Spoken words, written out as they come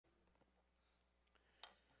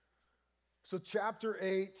So chapter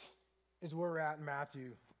 8 is where we're at in Matthew.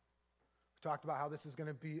 We talked about how this is going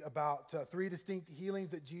to be about three distinct healings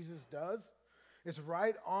that Jesus does. It's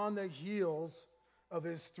right on the heels of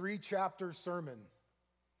his 3-chapter sermon,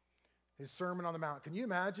 his Sermon on the Mount. Can you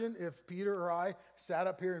imagine if Peter or I sat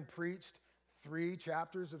up here and preached 3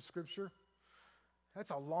 chapters of Scripture?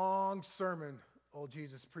 That's a long sermon old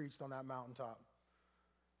Jesus preached on that mountaintop.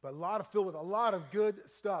 But filled with a lot of good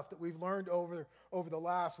stuff that we've learned over the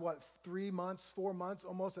last, 3 months, 4 months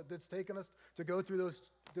almost that it's taken us to go through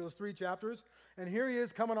those 3 chapters. And here he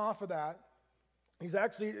is coming off of that. He's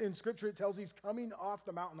actually, in Scripture, it tells he's coming off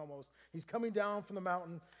the mountain almost. He's coming down from the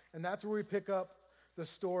mountain, and that's where we pick up the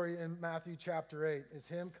story in Matthew chapter 8, is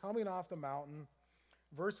him coming off the mountain.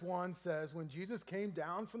 Verse 1 says, when Jesus came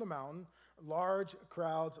down from the mountain, large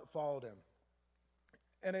crowds followed him.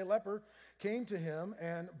 And a leper came to him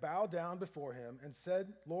and bowed down before him and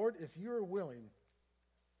said, Lord, if you are willing,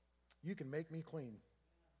 you can make me clean.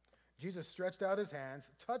 Jesus stretched out his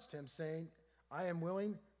hands, touched him, saying, I am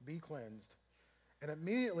willing, be cleansed. And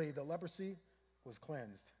immediately the leprosy was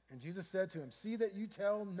cleansed. And Jesus said to him, see that you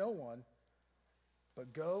tell no one,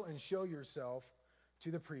 but go and show yourself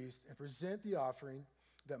to the priest and present the offering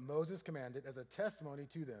that Moses commanded as a testimony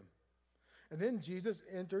to them. And then Jesus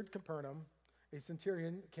entered Capernaum. A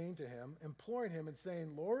centurion came to him, imploring him and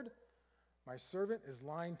saying, Lord, my servant is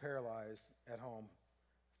lying paralyzed at home,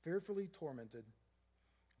 fearfully tormented.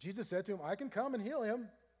 Jesus said to him, I can come and heal him.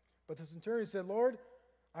 But the centurion said, Lord,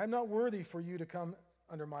 I am not worthy for you to come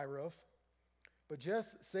under my roof, but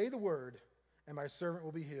just say the word, and my servant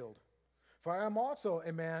will be healed. For I am also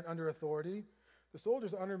a man under authority, the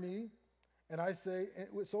soldiers under me, and I say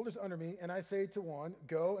to one,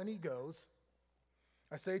 go, and he goes.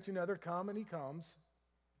 I say to another, come, and he comes.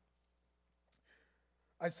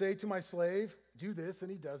 I say to my slave, do this,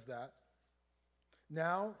 and he does that.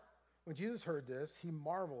 Now, when Jesus heard this, he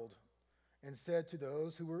marveled and said to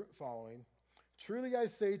those who were following, truly I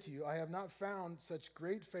say to you, I have not found such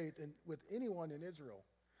great faith with anyone in Israel.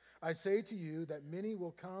 I say to you that many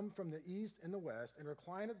will come from the east and the west and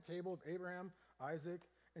recline at the table of Abraham, Isaac,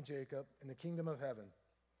 and Jacob in the kingdom of heaven.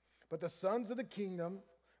 But the sons of the kingdom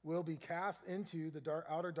will be cast into the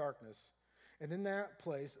outer darkness, and in that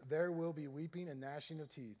place there will be weeping and gnashing of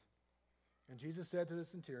teeth. And Jesus said to the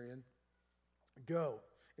centurion, go,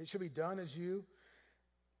 it shall be done it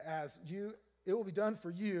will be done for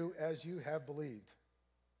you as you have believed.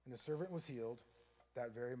 And the servant was healed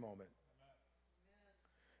that very moment.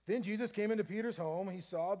 Then Jesus came into Peter's home. He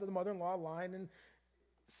saw the mother-in-law lying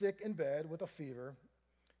sick in bed with a fever.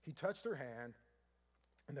 He touched her hand,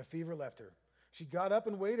 and the fever left her. She got up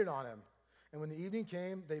and waited on him. And when the evening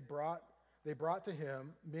came, they brought to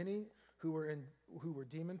him many who were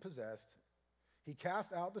demon-possessed. He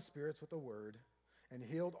cast out the spirits with a word and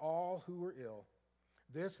healed all who were ill.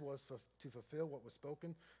 This was to fulfill what was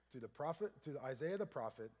spoken through Isaiah the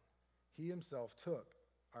prophet. He himself took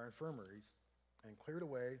our infirmaries and cleared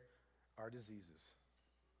away our diseases.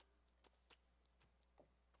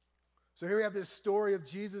 So here we have this story of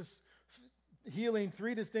Jesus healing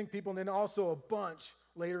 3 distinct people, and then also a bunch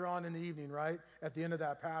later on in the evening, right? At the end of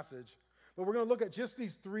that passage. But we're going to look at just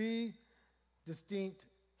these 3 distinct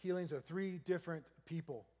healings of 3 different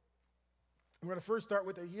people. We're going to first start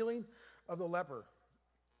with the healing of the leper.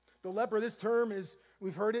 The leper, this term is,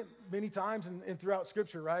 we've heard it many times and throughout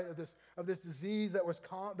Scripture, right? Of this disease that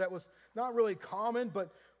was not really common,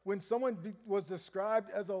 but when someone was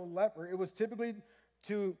described as a leper, it was typically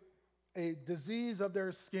to a disease of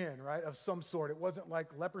their skin, right, of some sort. It wasn't like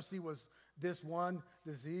leprosy was this one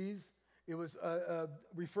disease. It was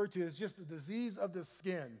referred to as just a disease of the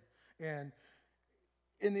skin. And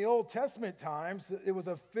in the Old Testament times,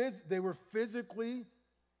 they were physically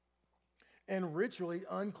and ritually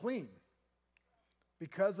unclean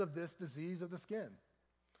because of this disease of the skin.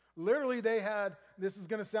 Literally, this is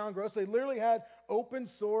going to sound gross, they literally had open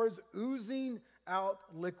sores oozing out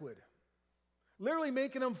liquid. Literally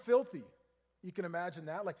making them filthy. You can imagine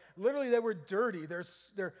that. Like, literally, they were dirty.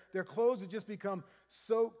 Their clothes had just become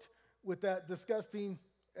soaked with that disgusting,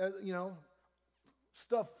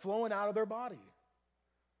 stuff flowing out of their body.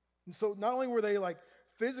 And so not only were they, like,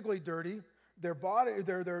 physically dirty, their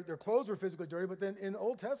clothes were physically dirty, but then in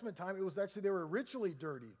Old Testament time, it was actually, they were ritually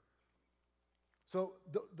dirty. So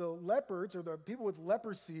the lepers, or the people with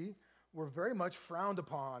leprosy, were very much frowned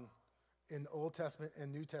upon in the Old Testament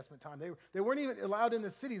and New Testament time. They weren't even allowed in the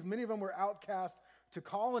cities. Many of them were outcast to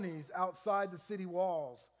colonies outside the city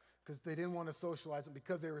walls because they didn't want to socialize them,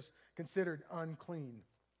 because they were considered unclean.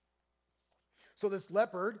 So this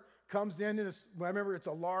leopard comes in, remember, it's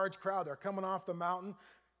a large crowd. They're coming off the mountain.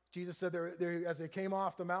 Jesus said as they came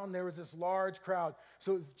off the mountain, there was this large crowd.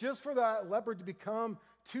 So just for that leper to become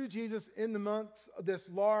to Jesus in amongst this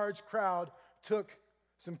large crowd took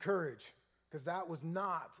some courage, because that was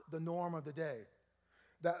not the norm of the day.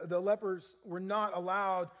 The lepers were not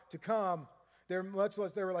allowed to come. They're much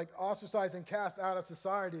less, they were like ostracized and cast out of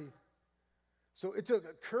society. So it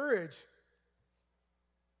took courage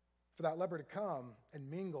for that leper to come and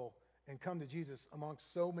mingle and come to Jesus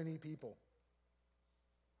amongst so many people.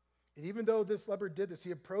 And even though this leper did this,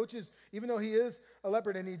 he approaches, even though he is a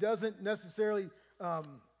leper and he doesn't necessarily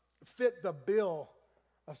fit the bill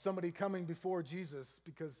of somebody coming before Jesus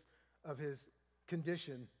because of his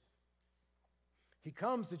condition, he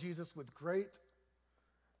comes to Jesus with great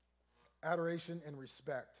adoration and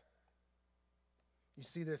respect. You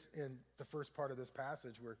see this in the first part of this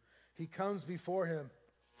passage where he comes before him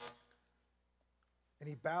and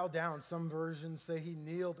he bowed down. Some versions say he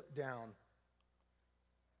kneeled down.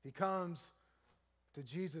 He comes to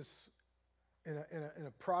Jesus in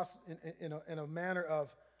a manner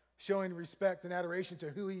of showing respect and adoration to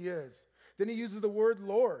who he is. Then he uses the word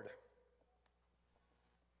Lord.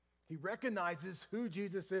 He recognizes who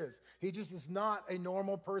Jesus is. He just is not a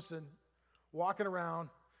normal person walking around.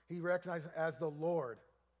 He recognizes him as the Lord.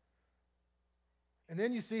 And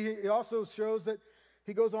then you see, he also shows that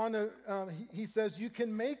he goes on to, he says, you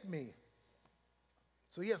can make me.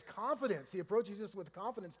 So he has confidence. He approaches this with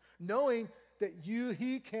confidence, knowing that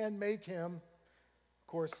he can make him. Of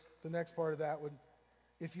course, the next part of that would,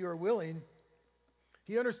 if you are willing,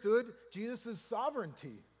 he understood Jesus'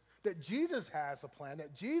 sovereignty, that Jesus has a plan,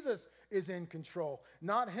 that Jesus is in control,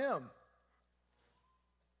 not him.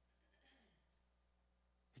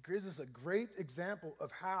 He gives us a great example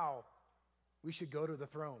of how we should go to the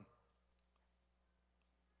throne.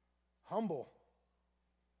 Humble,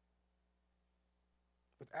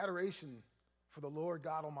 with adoration for the Lord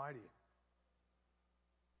God Almighty.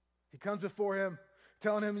 He comes before him,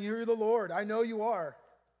 telling him, you're the Lord. I know you are.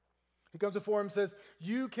 He comes before him and says,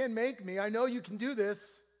 you can make me. I know you can do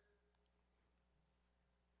this,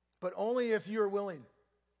 but only if you're willing.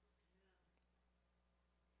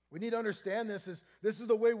 We need to understand this is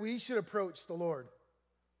the way we should approach the Lord.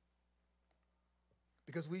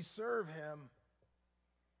 Because we serve him.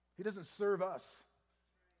 He doesn't serve us.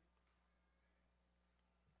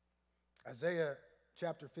 Isaiah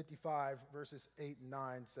chapter 55, verses 8 and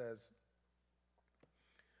 9 says,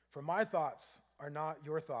 for my thoughts are not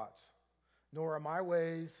your thoughts, nor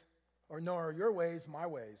are your ways my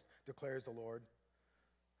ways, declares the Lord.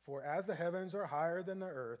 For as the heavens are higher than the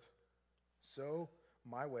earth, so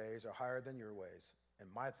my ways are higher than your ways, and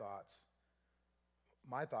my thoughts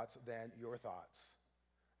than your thoughts.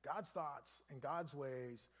 God's thoughts and God's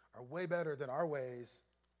ways are way better than our ways.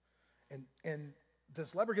 And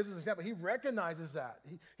this leper gives us an example. He recognizes that.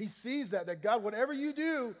 He sees that God, whatever you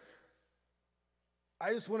do,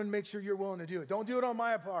 I just want to make sure you're willing to do it. Don't do it on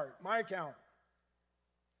my account.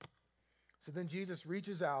 So then Jesus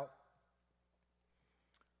reaches out,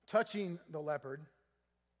 touching the leopard.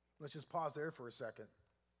 Let's just pause there for a second.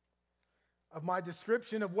 Of my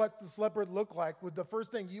description of what this leopard looked like, would the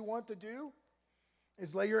first thing you want to do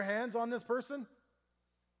is lay your hands on this person?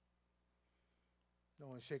 No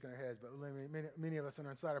one's shaking their heads, but many of us on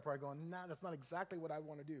our inside are probably going, nah, that's not exactly what I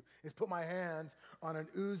want to do, is put my hands on an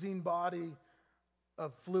oozing body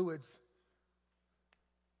of fluids.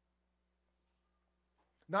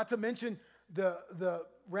 Not to mention the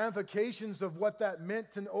ramifications of what that meant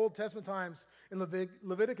in Old Testament times. In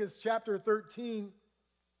Leviticus chapter 13,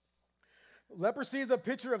 leprosy is a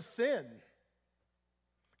picture of sin.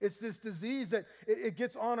 It's this disease that it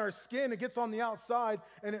gets on our skin, it gets on the outside,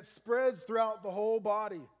 and it spreads throughout the whole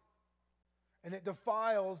body. And it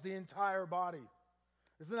defiles the entire body.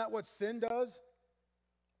 Isn't that what sin does?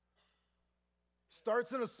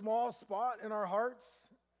 Starts in a small spot in our hearts,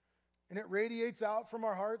 and it radiates out from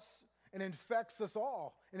our hearts and infects us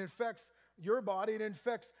all. It infects your body, it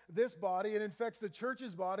infects this body, it infects the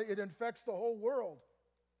church's body, it infects the whole world.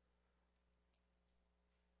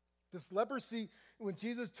 This leprosy, when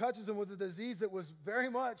Jesus touches him, was a disease that was very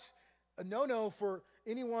much a no-no for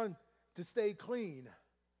anyone to stay clean.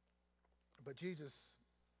 But Jesus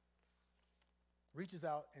reaches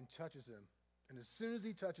out and touches him. And as soon as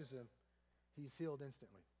he touches him, he's healed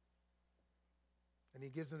instantly. And he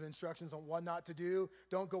gives them instructions on what not to do.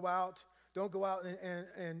 Don't go out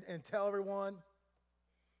and tell everyone.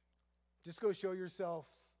 Just go show yourselves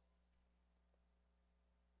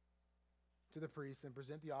to the priest and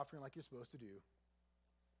present the offering like you're supposed to do.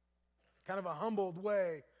 Kind of a humbled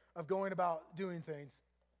way of going about doing things.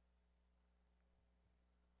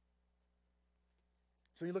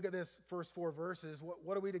 So you look at this first 4 verses,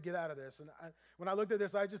 what are we to get out of this? And when I looked at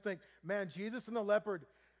this, I just think, man, Jesus and the leopard,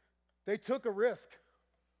 they took a risk.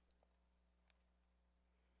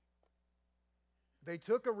 They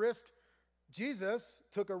took a risk. Jesus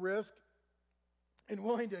took a risk in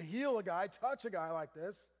willing to heal a guy, touch a guy like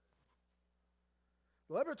this.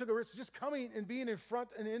 The leopard took a risk just coming and being in front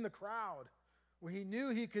and in the crowd where he knew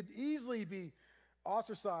he could easily be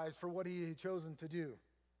ostracized for what he had chosen to do.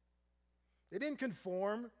 They didn't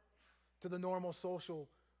conform to the normal social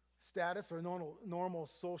status or normal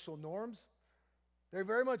social norms. They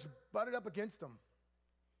very much butted up against them.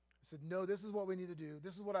 He said, no, this is what we need to do.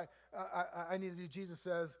 This is what I need to do. Jesus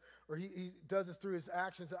says, or he does this through his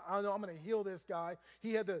actions. I know I'm going to heal this guy.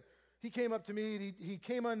 He came up to me, and he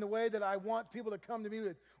came in the way that I want people to come to me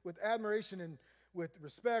with admiration and with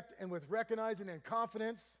respect and with recognizing and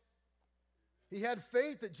confidence. He had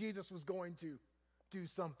faith that Jesus was going to do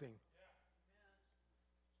something.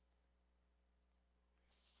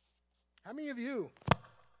 How many of you,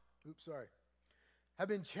 have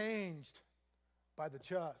been changed by the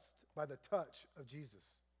touch of Jesus?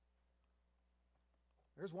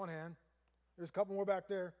 There's one hand. There's a couple more back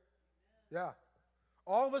there. Yeah.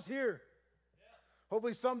 All of us here.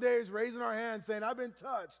 Hopefully some days raising our hands saying, I've been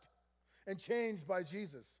touched and changed by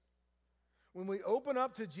Jesus. When we open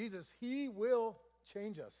up to Jesus, he will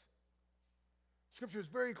change us. Scripture is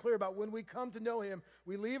very clear about when we come to know him,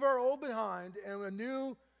 we leave our old behind and a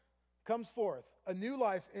new comes forth, a new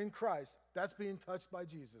life in Christ. That's being touched by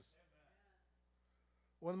Jesus.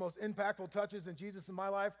 One of the most impactful touches in Jesus in my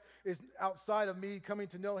life is outside of me coming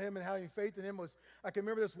to know him and having faith in him was, I can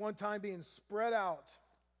remember this one time being spread out.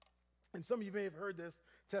 And some of you may have heard this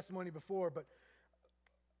testimony before, but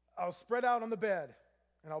I was spread out on the bed.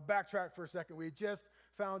 And I'll backtrack for a second. We had just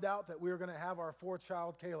found out that we were going to have our 4th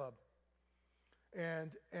child, Caleb.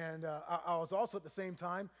 And I was also at the same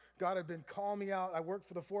time, God had been calling me out. I worked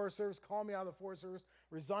for the Forest Service, calling me out of the Forest Service,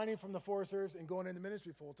 resigning from the Forest Service and going into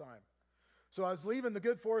ministry full time. So I was leaving the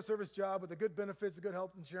good Forest Service job with the good benefits, the good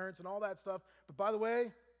health insurance and all that stuff. But by the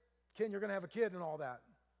way, Ken, you're going to have a kid and all that.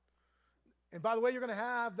 And by the way, you're going to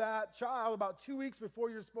have that child about 2 weeks before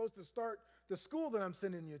you're supposed to start the school that I'm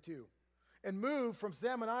sending you to and move from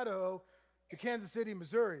Salmon, Idaho to Kansas City,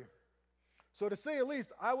 Missouri. So to say at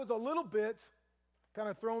least, I was a little bit kind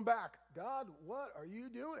of thrown back. God, what are you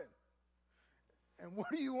doing? And what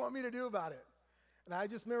do you want me to do about it? And I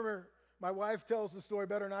just remember my wife tells the story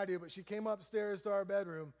better than I do, but she came upstairs to our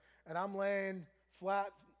bedroom, and I'm laying flat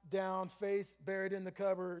down, face buried in the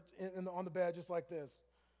cupboard, on the bed, just like this.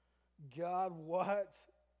 God, what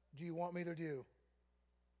do you want me to do?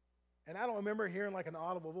 And I don't remember hearing like an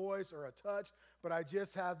audible voice or a touch, but I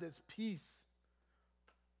just have this peace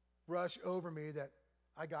rush over me that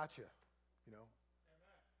I got you, you know.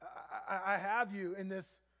 I have you in this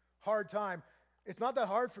hard time. It's not that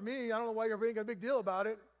hard for me. I don't know why you're making a big deal about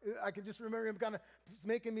it. I can just remember him kind of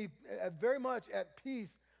making me very much at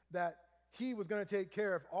peace that he was going to take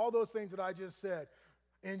care of all those things that I just said.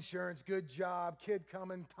 Insurance, good job, kid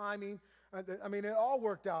coming, timing. I mean, it all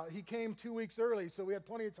worked out. He came 2 weeks early, so we had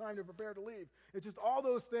plenty of time to prepare to leave. It's just all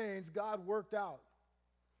those things God worked out.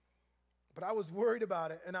 But I was worried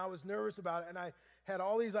about it, and I was nervous about it, and I had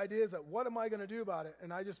all these ideas that what am I going to do about it?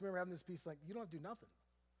 And I just remember having this peace like, you don't have to do nothing.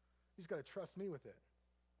 You just got to trust me with it.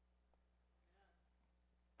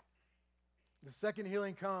 The second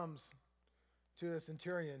healing comes to a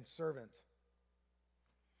centurion servant.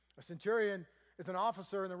 A centurion is an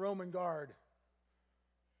officer in the Roman guard.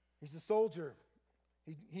 He's a soldier.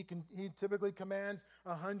 He typically commands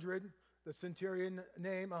 100, the centurion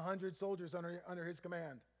name, 100 soldiers under his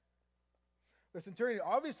command. The centurion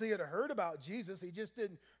obviously had heard about Jesus. He just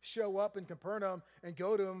didn't show up in Capernaum and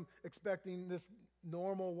go to him expecting this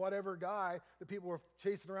normal whatever guy that people were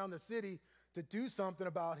chasing around the city to do something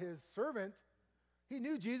about his servant. He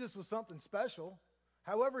knew Jesus was something special.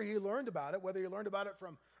 However he learned about it, whether he learned about it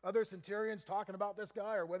from other centurions talking about this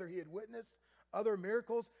guy or whether he had witnessed other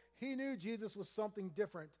miracles, he knew Jesus was something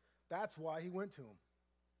different. That's why he went to him.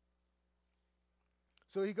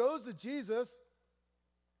 So he goes to Jesus,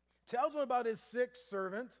 tells him about his sick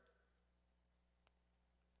servant.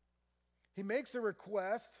 He makes a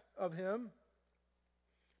request of him,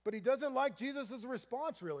 but he doesn't like Jesus'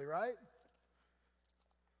 response really, right?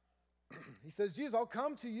 He says, Jesus, I'll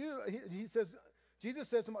come to you. Jesus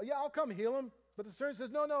says to him, yeah, I'll come heal him. But the servant says,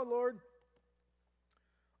 no, Lord,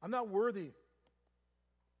 I'm not worthy.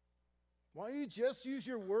 Why don't you just use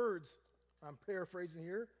your words? I'm paraphrasing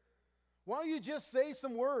here. Why don't you just say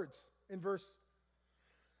some words in verse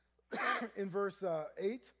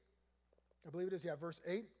 8? I believe it is, verse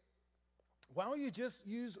 8. Why don't you just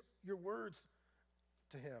use your words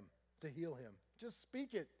to him to heal him. Just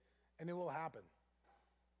speak it, and it will happen.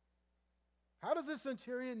 How does this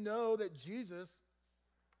centurion know that Jesus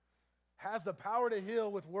has the power to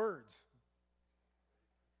heal with words?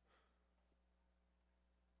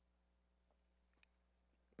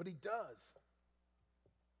 But he does.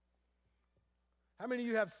 How many of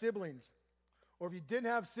you have siblings? Or if you didn't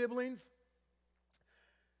have siblings,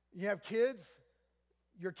 you have kids,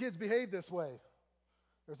 your kids behave this way.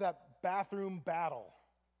 There's that bathroom battle,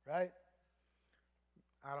 right?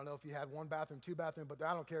 I don't know if you had one bathroom, two bathrooms, but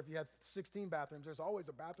I don't care if you had 16 bathrooms. There's always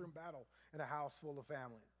a bathroom battle in a house full of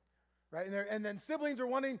family, right? And then siblings are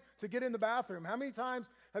wanting to get in the bathroom. How many times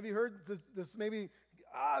have you heard this maybe,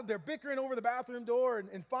 they're bickering over the bathroom door,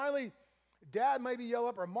 and finally dad maybe yell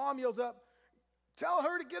up or mom yells up, tell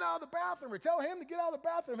her to get out of the bathroom, or tell him to get out of the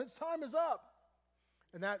bathroom. His time is up.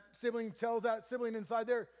 And that sibling tells that sibling inside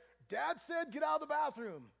there, Dad said get out of the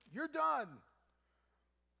bathroom. You're done.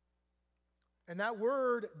 And that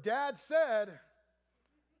word, Dad said,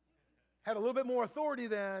 had a little bit more authority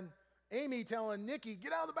than Amy telling Nikki,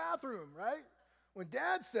 get out of the bathroom, right? When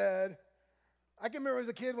Dad said, I can remember as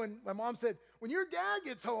a kid when my mom said, when your dad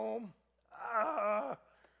gets home,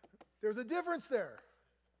 there's a difference there.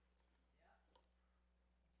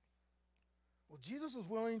 Well, Jesus was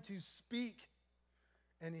willing to speak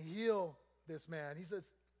and heal this man. He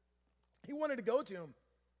says, he wanted to go to him.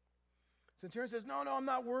 Centurion says, no, I'm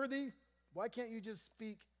not worthy. Why can't you just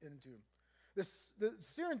speak into him? The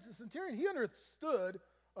centurion, he understood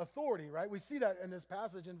authority, right? We see that in this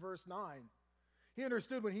passage in verse 9. He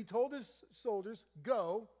understood when he told his soldiers,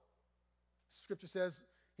 go, Scripture says,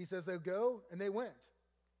 he says they go, and they went.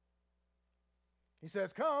 He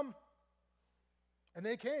says, come, and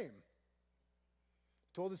they came.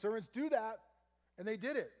 Told the servants, do that, and they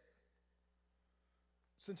did it.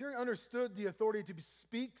 Centurion understood the authority to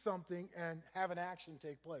speak something and have an action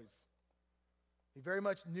take place. He very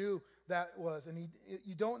much knew that was, and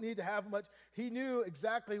you don't need to have much. He knew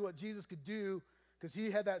exactly what Jesus could do because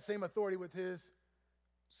he had that same authority with his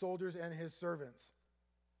soldiers and his servants.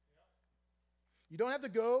 You don't have to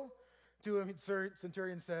go to him,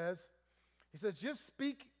 centurion says. He says, just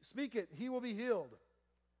speak it, he will be healed.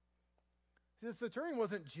 The centurion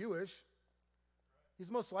wasn't Jewish.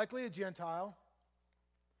 He's most likely a Gentile.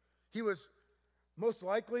 He was most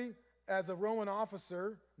likely, as a Roman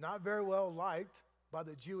officer, not very well liked by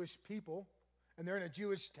the Jewish people. And they're in a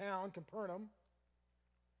Jewish town, Capernaum,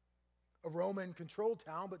 a Roman-controlled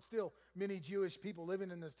town, but still many Jewish people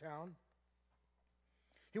living in this town.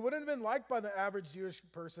 He wouldn't have been liked by the average Jewish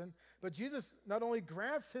person, but Jesus not only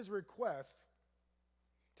grants his request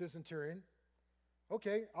to the centurion,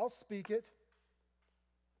 okay, I'll speak it.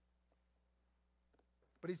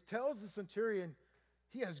 But he tells the centurion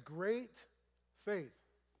he has great faith.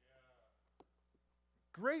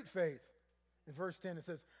 Great faith. In verse 10 it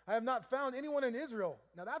says, I have not found anyone in Israel.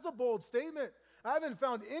 Now that's a bold statement. I haven't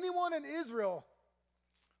found anyone in Israel.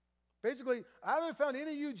 Basically, I haven't found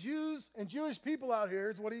any of you Jews and Jewish people out here,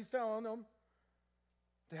 is what he's telling them,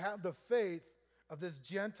 to have the faith of this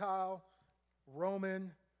Gentile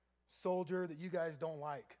Roman soldier that you guys don't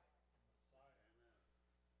like.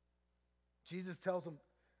 Jesus tells them,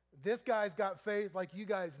 this guy's got faith like you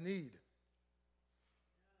guys need.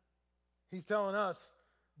 He's telling us,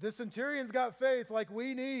 this centurion's got faith like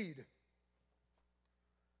we need.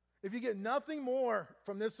 If you get nothing more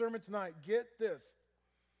from this sermon tonight, get this.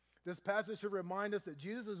 This passage should remind us that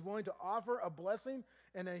Jesus is willing to offer a blessing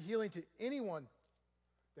and a healing to anyone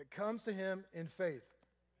that comes to him in faith.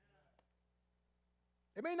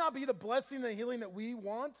 It may not be the blessing and the healing that we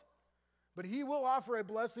want, but he will offer a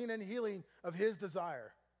blessing and healing of his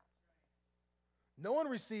desire. No one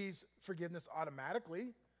receives forgiveness automatically.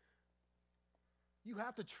 You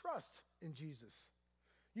have to trust in Jesus.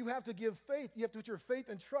 You have to give faith. You have to put your faith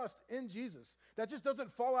and trust in Jesus. That just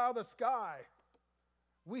doesn't fall out of the sky.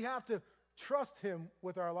 We have to trust him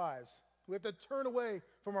with our lives. We have to turn away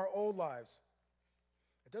from our old lives.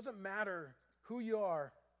 It doesn't matter who you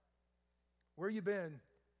are, where you've been,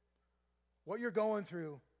 what you're going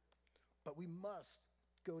through, but we must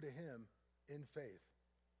go to him in faith.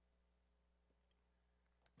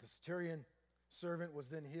 The centurion servant was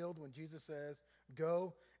then healed when Jesus says,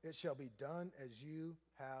 go, it shall be done as you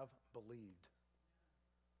have believed.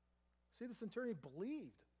 See, the centurion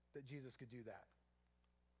believed that Jesus could do that.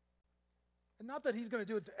 And not that he's going to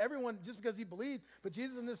do it to everyone just because he believed, but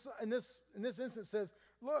Jesus in this instance says,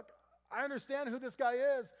 look, I understand who this guy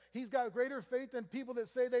is. He's got greater faith than people that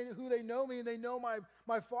say who they know me and they know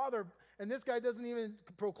my Father. And this guy doesn't even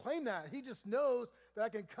proclaim that. He just knows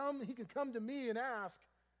that he can come to me and ask,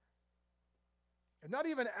 and not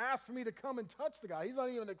even ask for me to come and touch the guy. He's not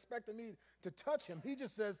even expecting me to touch him. He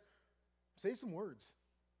just says, say some words.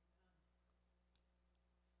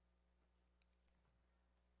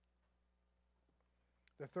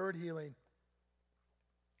 The third healing,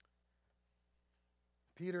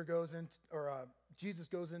 Jesus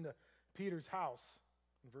goes into Peter's house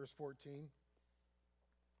in verse 14.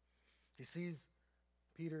 He sees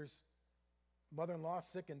Peter's mother-in-law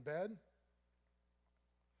sick in bed.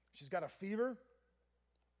 She's got a fever.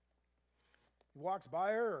 He walks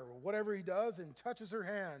by her or whatever he does and touches her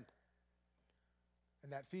hand.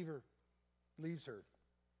 And that fever leaves her.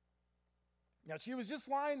 Now, she was just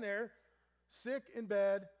lying there, sick in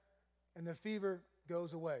bed, and the fever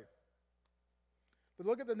goes away. But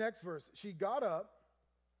look at the next verse. She got up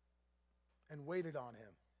and waited on him.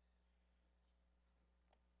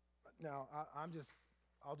 Now,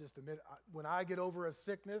 I'll just admit, when I get over a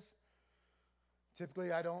sickness,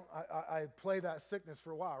 typically I play that sickness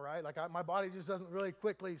for a while, right? Like my body just doesn't really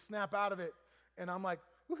quickly snap out of it. And I'm like,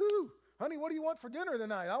 woohoo, honey, what do you want for dinner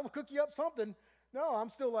tonight? I'll cook you up something. No, I'm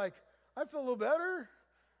still like, I feel a little better.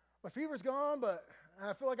 My fever's gone, but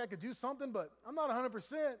I feel like I could do something, but I'm not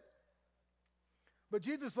 100%. But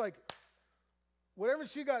Jesus, like, whatever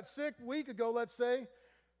she got sick a week ago, let's say,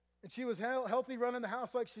 and she was healthy running the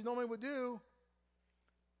house like she normally would do,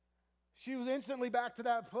 she was instantly back to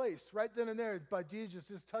that place right then and there by Jesus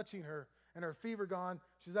just touching her, and her fever gone.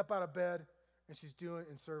 She's up out of bed, and she's doing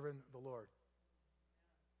and serving the Lord.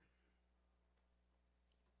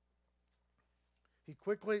 He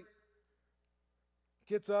quickly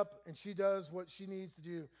gets up, and she does what she needs to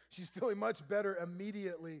do. She's feeling much better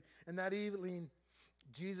immediately, and that evening,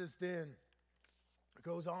 Jesus then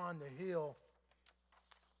goes on to heal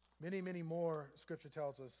many, many more, Scripture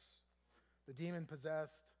tells us. The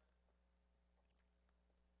demon-possessed.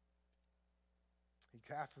 He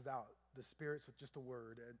casts out the spirits with just a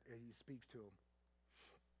word, and he speaks to them.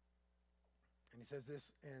 And he says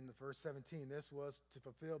this in verse 17, this was to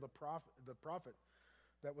fulfill the prophet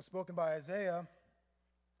that was spoken by Isaiah.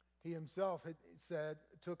 He himself had said,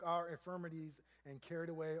 took our infirmities and carried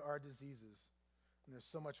away our diseases. And there's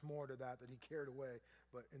so much more to that he carried away.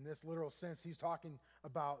 But in this literal sense, he's talking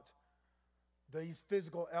about these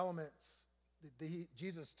physical elements that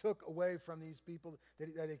Jesus took away from these people,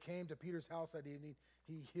 that he came to Peter's house that evening.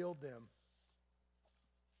 He healed them.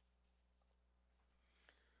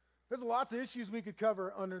 There's lots of issues we could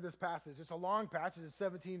cover under this passage. It's a long passage. It's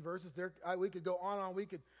 17 verses. We could go on and on. We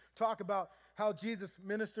could talk about how Jesus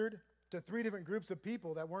ministered to 3 different groups of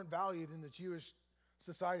people that weren't valued in the Jewish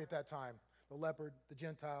society at that time. The leopard, the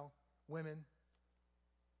Gentile, women.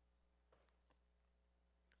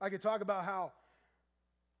 I could talk about how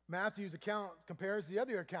Matthew's account compares to the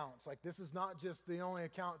other accounts. Like, this is not just the only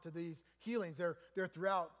account to these healings. They're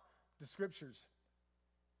throughout the Scriptures.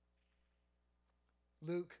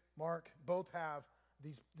 Luke, Mark, both have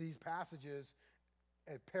these passages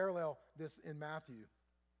and parallel this in Matthew.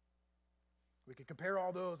 We could compare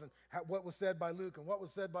all those and what was said by Luke and what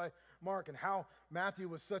was said by Mark, and how Matthew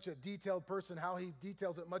was such a detailed person, how he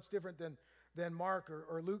details it much different than Mark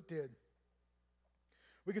or Luke did.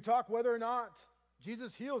 We could talk whether or not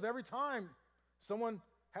Jesus heals every time someone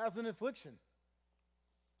has an affliction.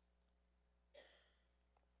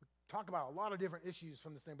 We talk about a lot of different issues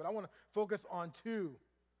from this thing, but I want to focus on 2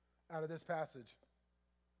 out of this passage.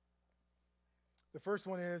 The first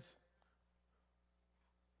one is,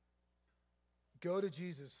 go to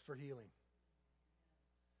Jesus for healing.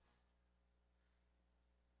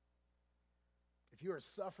 If you are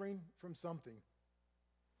suffering from something,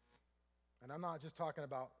 and I'm not just talking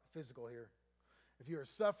about physical here, if you are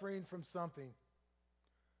suffering from something,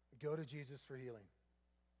 go to Jesus for healing.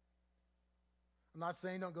 I'm not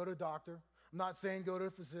saying don't go to a doctor. I'm not saying go to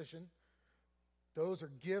a physician. Those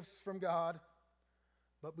are gifts from God,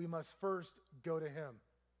 but we must first go to him.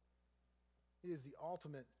 He is the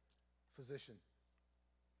ultimate physician.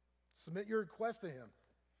 Submit your request to him.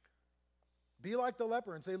 Be like the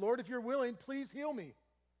leper and say, Lord, if you're willing, please heal me.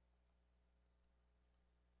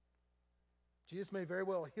 Jesus may very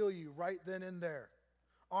well heal you right then and there,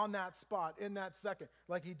 on that spot, in that second,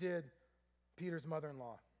 like he did Peter's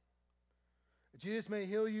mother-in-law. Jesus may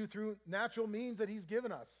heal you through natural means that he's given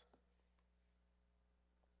us.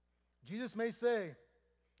 Jesus may say,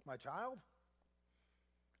 my child,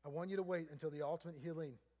 I want you to wait until the ultimate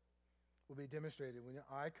healing will be demonstrated when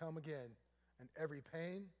I come again, and every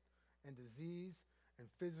pain and disease and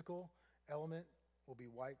physical element will be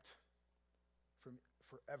wiped from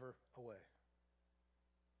forever away.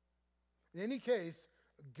 In any case,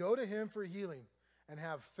 go to him for healing and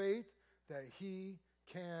have faith that he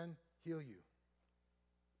can heal you.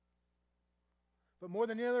 But more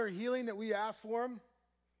than any other healing that we ask for him,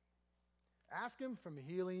 ask him from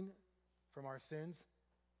healing from our sins.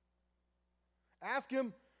 Ask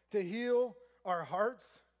him to heal our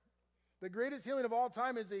hearts. The greatest healing of all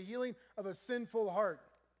time is the healing of a sinful heart.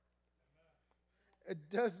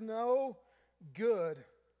 It does no good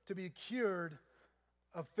to be cured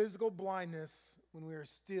of physical blindness when we are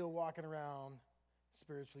still walking around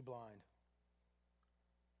spiritually blind.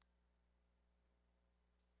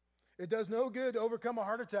 It does no good to overcome a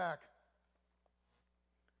heart attack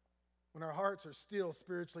when our hearts are still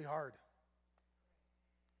spiritually hard.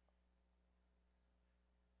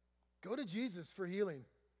 Go to Jesus for healing.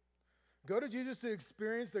 Go to Jesus to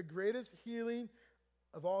experience the greatest healing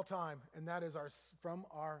of all time, and that is from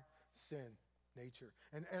our sin nature.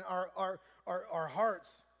 And our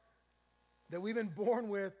hearts that we've been born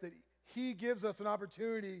with, that he gives us an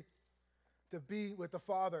opportunity to be with the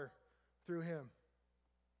Father through him.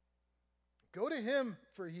 Go to him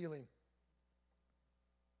for healing.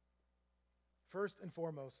 First and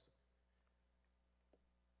foremost.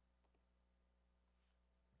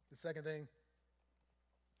 The second thing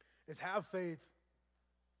is have faith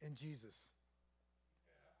in Jesus.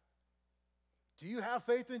 Do you have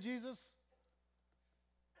faith in Jesus?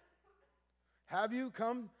 Have you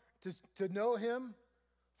come to know him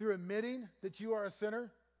through admitting that you are a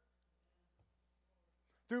sinner?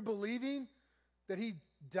 Through believing that he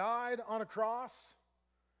died on a cross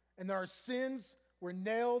and our sins were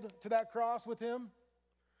nailed to that cross with him?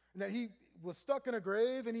 And that he was stuck in a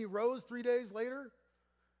grave and he rose 3 days later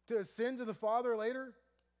to ascend to the Father later?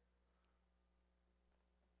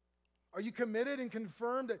 Are you committed and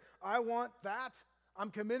confirmed that I want that? I'm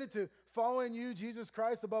committed to following you, Jesus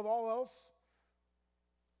Christ, above all else?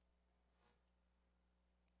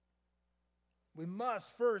 We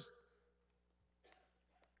must first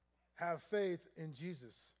have faith in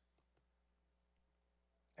Jesus.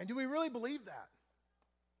 And do we really believe that?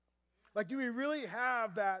 Like, do we really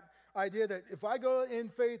have that idea that if I go in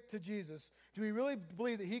faith to Jesus, do we really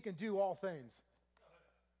believe that he can do all things?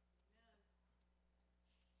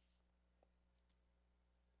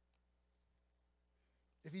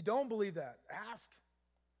 If you don't believe that, ask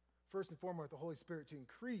first and foremost the Holy Spirit to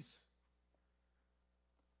increase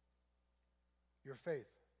your faith.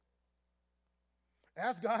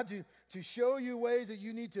 Ask God to show you ways that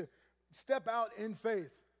you need to step out in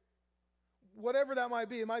faith. Whatever that might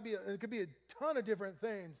be, it could be a ton of different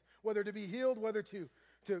things, whether to be healed, whether to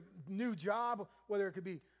new job, whether it could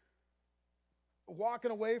be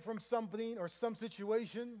walking away from something or some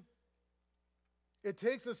situation. It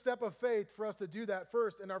takes a step of faith for us to do that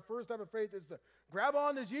first. And our first step of faith is to grab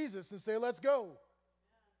on to Jesus and say, let's go.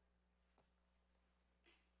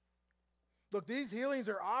 Look, these healings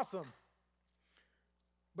are awesome.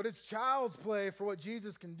 But it's child's play for what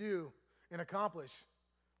Jesus can do and accomplish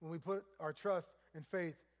when we put our trust and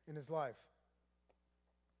faith in his life.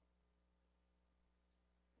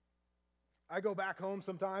 I go back home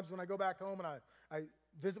sometimes. When I go back home and I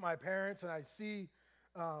visit my parents and I see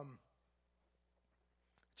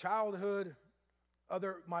childhood,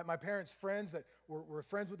 my parents' friends that were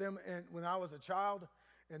friends with them and when I was a child,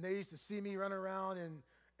 and they used to see me running around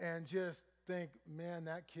and just think, man,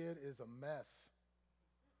 that kid is a mess.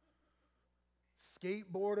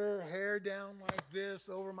 Skateboarder, hair down like this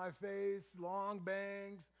over my face, long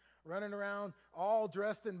bangs, running around, all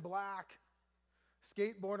dressed in black,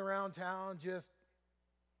 skateboarding around town, just,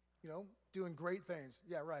 doing great things.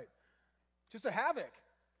 Yeah, right. Just a havoc.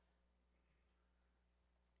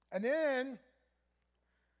 And then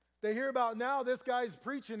they hear about now this guy's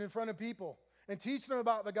preaching in front of people and teaching them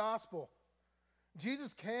about the gospel.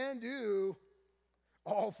 Jesus can do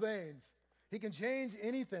all things. He can change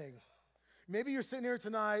anything. Maybe you're sitting here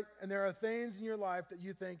tonight and there are things in your life that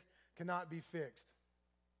you think cannot be fixed.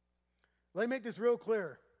 Let me make this real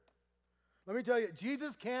clear. Let me tell you,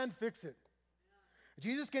 Jesus can fix it.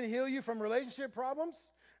 Jesus can heal you from relationship problems.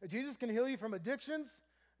 Jesus can heal you from addictions.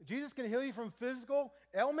 Jesus can heal you from physical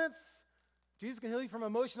ailments. Jesus can heal you from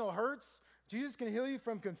emotional hurts. Jesus can heal you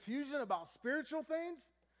from confusion about spiritual things.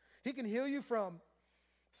 He can heal you from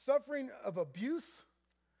suffering of abuse.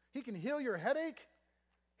 He can heal your headache.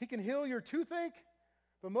 He can heal your toothache.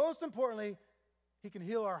 But most importantly, he can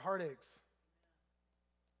heal our heartaches.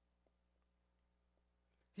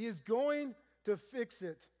 He is going to fix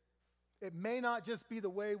it. It may not just be the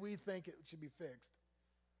way we think it should be fixed.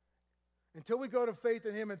 Until we go to faith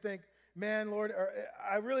in him and think, man, Lord,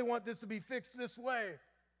 I really want this to be fixed this way.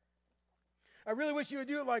 I really wish you would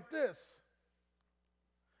do it like this.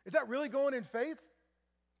 Is that really going in faith?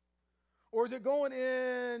 Or is it going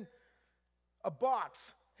in a box?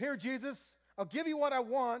 Here, Jesus, I'll give you what I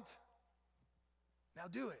want, Now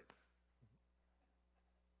do it.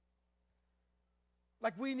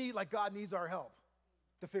 Like God needs our help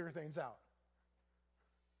to figure things out.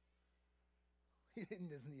 He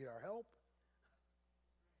doesn't need our help.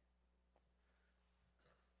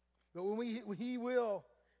 But when he will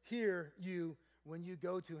hear you when you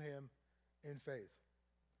go to him in faith.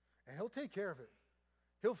 And he'll take care of it.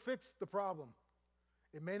 He'll fix the problem.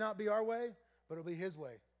 It may not be our way, but it'll be his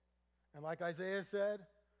way. And like Isaiah said,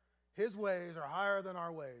 his ways are higher than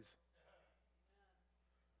our ways.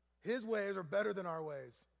 His ways are better than our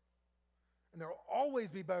ways. And they'll always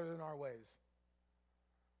be better than our ways.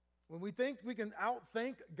 When we think we can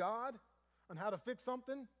outthink God on how to fix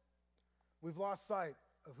something, we've lost sight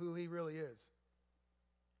of who he really is.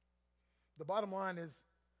 The bottom line is,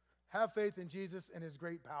 have faith in Jesus and his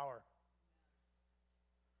great power.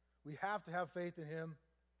 We have to have faith in him.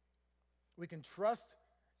 We can trust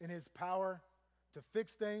in his power to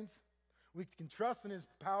fix things. We can trust in his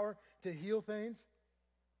power to heal things.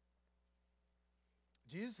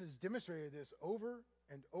 Jesus has demonstrated this over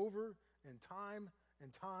and over and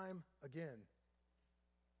time again.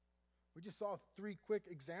 We just saw 3 quick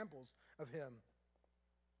examples of him.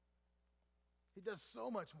 He does so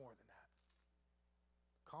much more than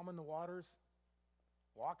that. Calming the waters,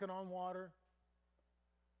 walking on water.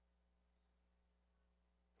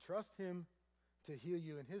 Trust him to heal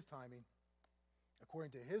you in his timing,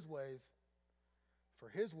 according to his ways, for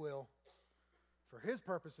his will, for his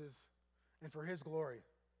purposes, and for his glory.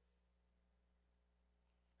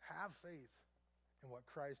 Have faith in what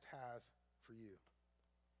Christ has for you.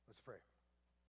 Let's pray.